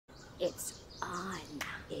It's on.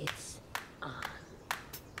 It's on.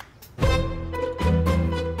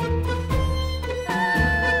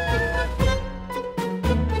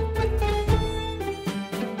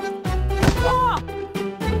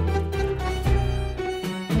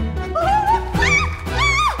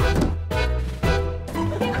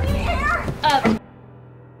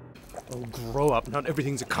 Oh, grow up. Not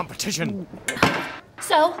everything's a competition.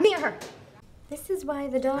 So, me or her? This is why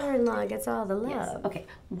the daughter-in-law gets all the love. Yes. Okay,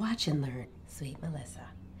 watch and learn, sweet Melissa.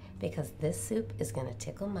 Because this soup is gonna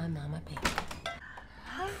tickle my mama pink.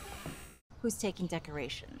 Who's taking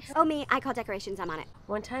decorations? Oh, me. I call decorations. I'm on it.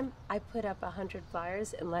 One time, I put up 100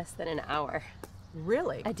 flyers in less than an hour.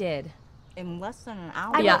 Really? I did. In less than an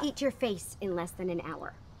hour? I will eat your face in less than an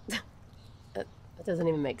hour. That doesn't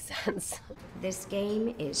even make sense. This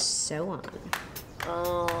game is so on.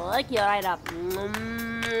 Oh, lick you right up.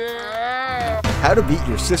 How to Beat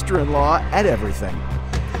Your Sister-in-Law at Everything.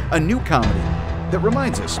 A new comedy that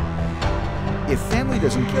reminds us, if family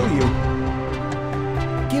doesn't kill you,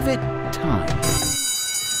 give it time.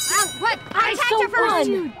 What? I Attacked so her first! won. What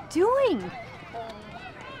are you doing?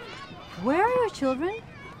 Where are your children?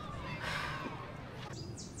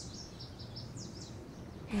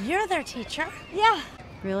 You're their teacher? Yeah.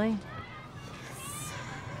 Really?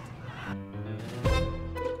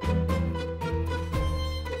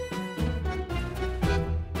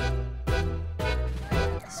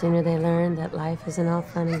 The sooner they learn that life isn't all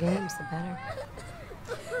fun and games, the better.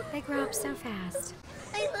 They grow up so fast.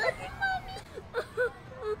 I love you, Mommy.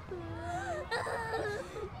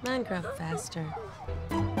 Mine grow up faster.